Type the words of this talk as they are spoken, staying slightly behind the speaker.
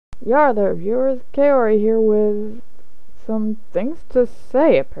Yeah, there, viewers. Kayorei here with some things to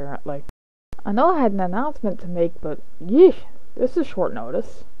say, apparently. I know I had an announcement to make, but yeesh, this is short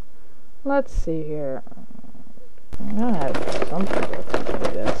notice. Let's see here. I'm gonna have something to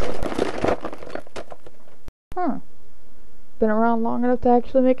do this. Been around long enough to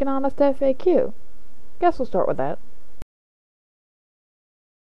actually make an honest FAQ. Guess we'll start with that.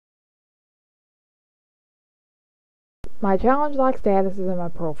 My challenge lock status is in my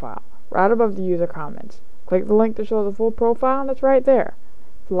profile, right above the user comments. Click the link to show the full profile and it's right there.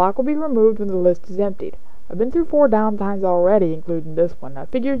 The lock will be removed when the list is emptied. I've been through 4 downtimes already, including this one. I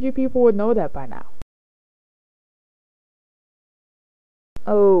figured you people would know that by now.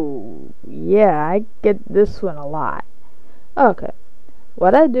 Oh, yeah, I get this one a lot. Okay.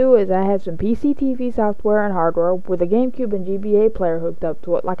 What I do is I have some PC TV software and hardware with a GameCube and GBA player hooked up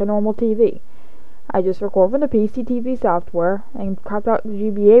to it like a normal TV. I just record from the PC TV software and crop out the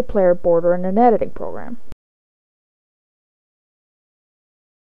GBA player border in an editing program.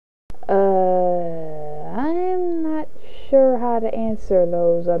 I'm not sure how to answer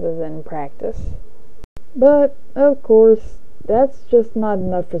those other than practice. But, of course, that's just not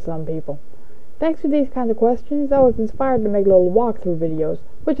enough for some people. Thanks to these kinds of questions, I was inspired to make little walkthrough videos,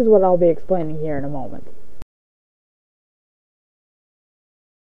 which is what I'll be explaining here in a moment.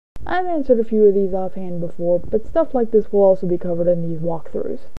 I've answered a few of these offhand before, but stuff like this will also be covered in these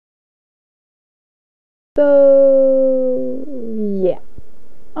walkthroughs. So, yeah,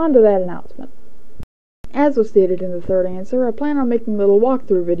 on to that announcement. As was stated in the third answer, I plan on making little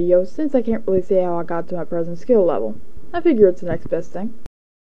walkthrough videos since I can't really say how I got to my present skill level. I figure it's the next best thing.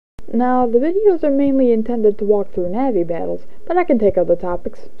 Now, the videos are mainly intended to walk through Navi battles, but I can take other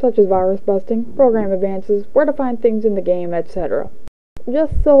topics, such as virus busting, program advances, where to find things in the game, etc.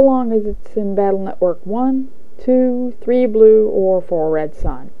 Just so long as it's in Battle Network 1, 2, 3 Blue, or 4 Red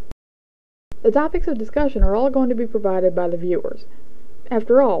Sun. The topics of discussion are all going to be provided by the viewers.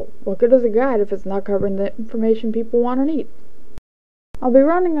 After all, what good is a guide if it's not covering the information people want or need? I'll be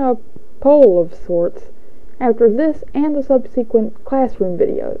running a poll of sorts after this and the subsequent classroom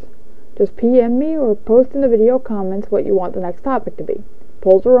videos. Just PM me or post in the video comments what you want the next topic to be.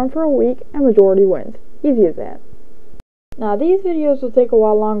 Polls will run for a week and majority wins. Easy as that. Now these videos will take a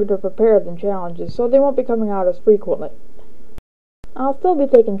while longer to prepare than challenges, so they won't be coming out as frequently. I'll still be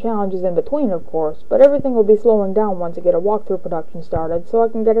taking challenges in between, of course, but everything will be slowing down once I get a walkthrough production started, so I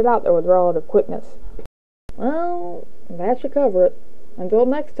can get it out there with relative quickness. Well, that should cover it. Until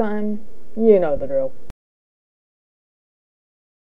next time, you know the drill.